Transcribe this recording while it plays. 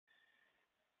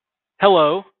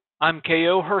Hello, I'm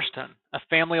K.O. Hurston, a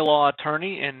family law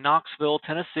attorney in Knoxville,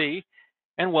 Tennessee,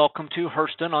 and welcome to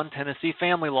Hurston on Tennessee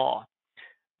Family Law.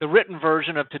 The written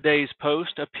version of today's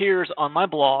post appears on my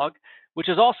blog, which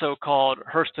is also called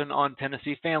Hurston on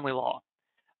Tennessee Family Law.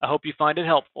 I hope you find it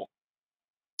helpful.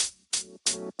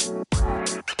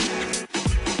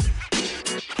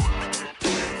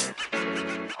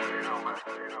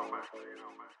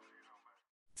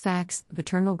 Facts: the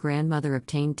paternal grandmother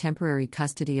obtained temporary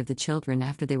custody of the children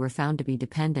after they were found to be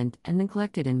dependent and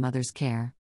neglected in mother's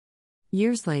care.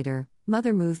 Years later,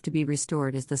 mother moved to be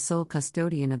restored as the sole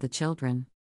custodian of the children.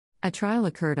 A trial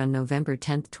occurred on November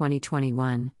 10,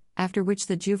 2021, after which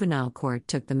the juvenile court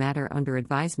took the matter under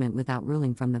advisement without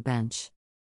ruling from the bench.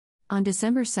 On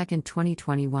December 2,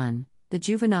 2021, the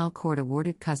juvenile court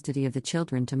awarded custody of the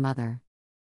children to mother.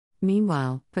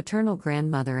 Meanwhile, paternal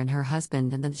grandmother and her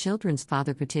husband and the children's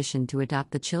father petitioned to adopt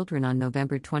the children on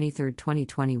November 23,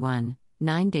 2021,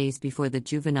 9 days before the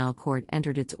juvenile court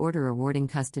entered its order awarding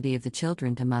custody of the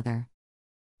children to mother.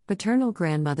 Paternal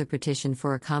grandmother petitioned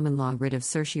for a common law writ of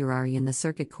certiorari in the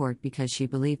circuit court because she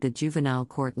believed the juvenile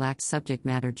court lacked subject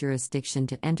matter jurisdiction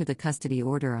to enter the custody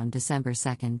order on December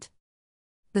 2.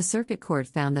 The circuit court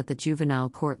found that the juvenile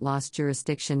court lost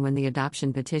jurisdiction when the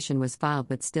adoption petition was filed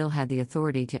but still had the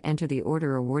authority to enter the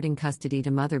order awarding custody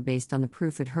to mother based on the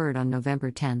proof it heard on November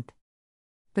 10.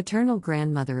 Paternal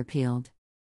grandmother appealed.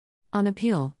 On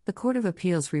appeal, the Court of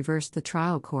Appeals reversed the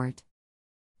trial court.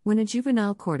 When a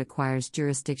juvenile court acquires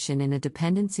jurisdiction in a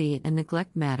dependency and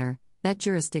neglect matter, that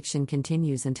jurisdiction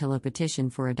continues until a petition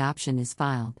for adoption is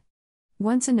filed.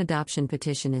 Once an adoption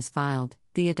petition is filed,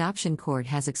 the adoption court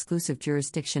has exclusive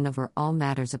jurisdiction over all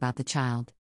matters about the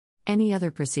child. Any other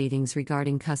proceedings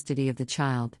regarding custody of the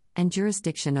child, and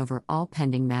jurisdiction over all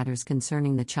pending matters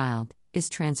concerning the child, is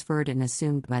transferred and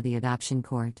assumed by the adoption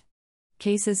court.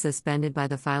 Cases suspended by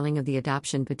the filing of the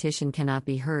adoption petition cannot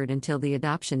be heard until the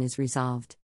adoption is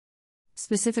resolved.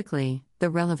 Specifically, the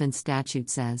relevant statute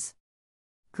says,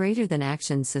 greater than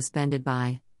actions suspended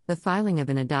by the filing of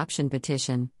an adoption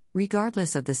petition,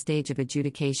 regardless of the stage of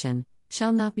adjudication,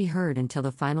 shall not be heard until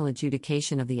the final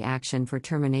adjudication of the action for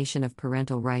termination of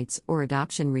parental rights or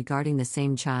adoption regarding the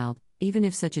same child, even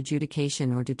if such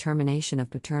adjudication or determination of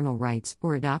paternal rights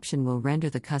or adoption will render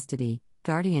the custody,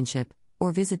 guardianship,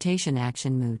 or visitation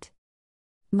action moot.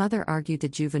 Mother argued the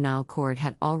juvenile court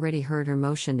had already heard her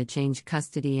motion to change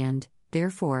custody and,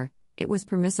 therefore, it was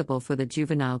permissible for the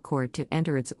juvenile court to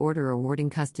enter its order awarding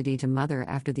custody to mother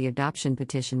after the adoption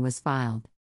petition was filed.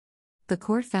 The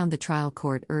court found the trial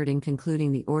court erred in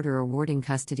concluding the order awarding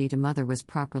custody to mother was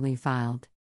properly filed.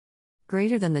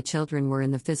 Greater than the children were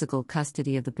in the physical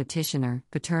custody of the petitioner,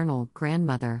 paternal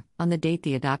grandmother, on the date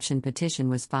the adoption petition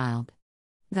was filed.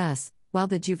 Thus, while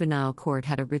the juvenile court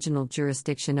had original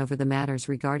jurisdiction over the matters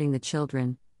regarding the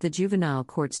children, the juvenile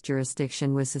court's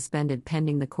jurisdiction was suspended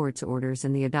pending the court's orders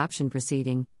in the adoption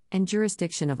proceeding, and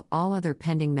jurisdiction of all other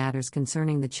pending matters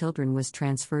concerning the children was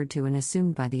transferred to and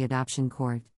assumed by the adoption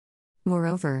court.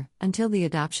 Moreover, until the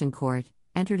adoption court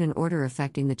entered an order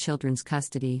affecting the children's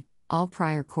custody, all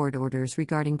prior court orders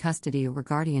regarding custody or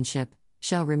guardianship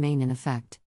shall remain in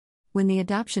effect. When the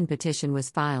adoption petition was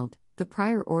filed, the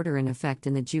prior order in effect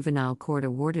in the juvenile court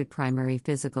awarded primary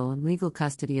physical and legal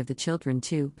custody of the children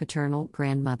to paternal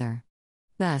grandmother.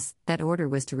 Thus, that order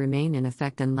was to remain in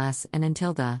effect unless and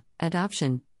until the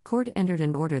adoption court entered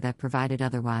an order that provided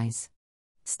otherwise.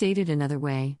 Stated another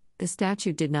way, the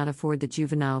statute did not afford the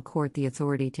juvenile court the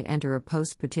authority to enter a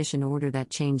post-petition order that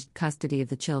changed custody of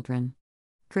the children.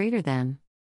 Greater than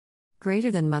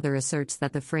mother asserts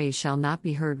that the phrase shall not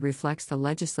be heard reflects the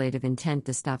legislative intent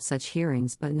to stop such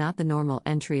hearings but not the normal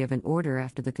entry of an order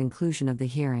after the conclusion of the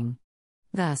hearing.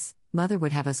 Thus, mother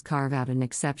would have us carve out an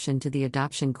exception to the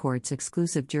adoption court's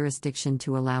exclusive jurisdiction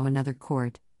to allow another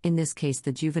court, in this case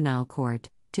the juvenile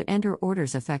court, to enter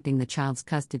orders affecting the child's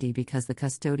custody because the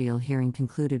custodial hearing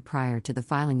concluded prior to the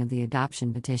filing of the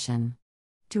adoption petition.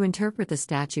 To interpret the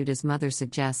statute as mother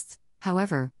suggests,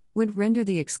 however, would render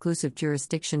the exclusive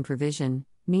jurisdiction provision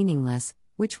meaningless,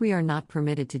 which we are not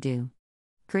permitted to do.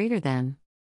 Greater than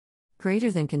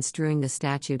construing the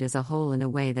statute as a whole in a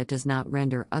way that does not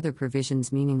render other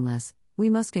provisions meaningless, we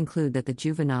must conclude that the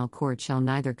juvenile court shall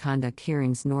neither conduct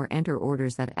hearings nor enter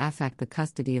orders that affect the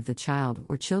custody of the child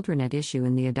or children at issue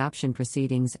in the adoption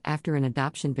proceedings after an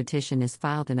adoption petition is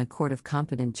filed in a court of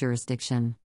competent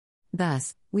jurisdiction.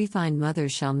 Thus, we find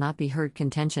mothers shall not be heard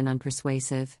contention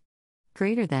unpersuasive.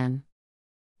 Greater than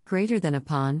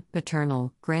upon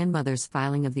paternal grandmother's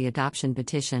filing of the adoption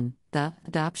petition, the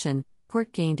adoption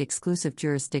court gained exclusive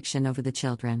jurisdiction over the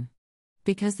children.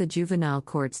 Because the Juvenile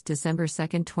Court's December 2,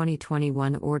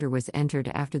 2021 order was entered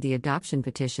after the adoption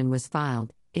petition was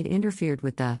filed, it interfered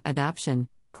with the adoption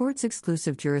court's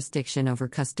exclusive jurisdiction over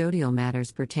custodial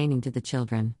matters pertaining to the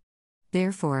children.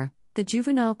 Therefore, the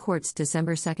Juvenile Court's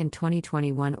December 2,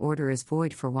 2021 order is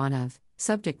void for want of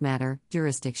subject matter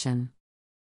jurisdiction.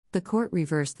 The court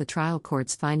reversed the trial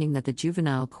court's finding that the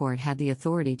Juvenile Court had the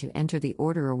authority to enter the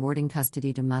order awarding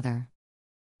custody to mother.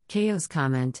 Keogh's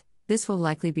comment: "This will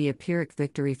likely be a Pyrrhic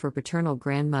victory for paternal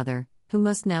grandmother, who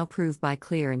must now prove by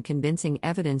clear and convincing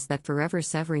evidence that forever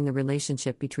severing the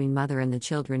relationship between mother and the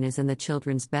children is in the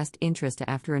children's best interest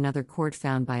after another court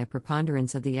found by a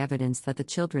preponderance of the evidence that the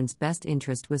children's best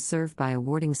interest was served by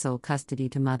awarding sole custody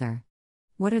to mother.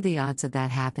 What are the odds of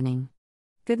that happening?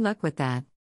 Good luck with that."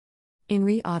 In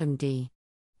Re Autumn D.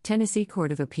 Tennessee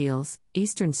Court of Appeals,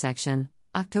 Eastern Section,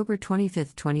 October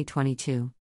 25,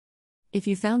 2022. If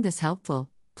you found this helpful,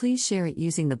 please share it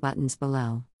using the buttons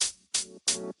below.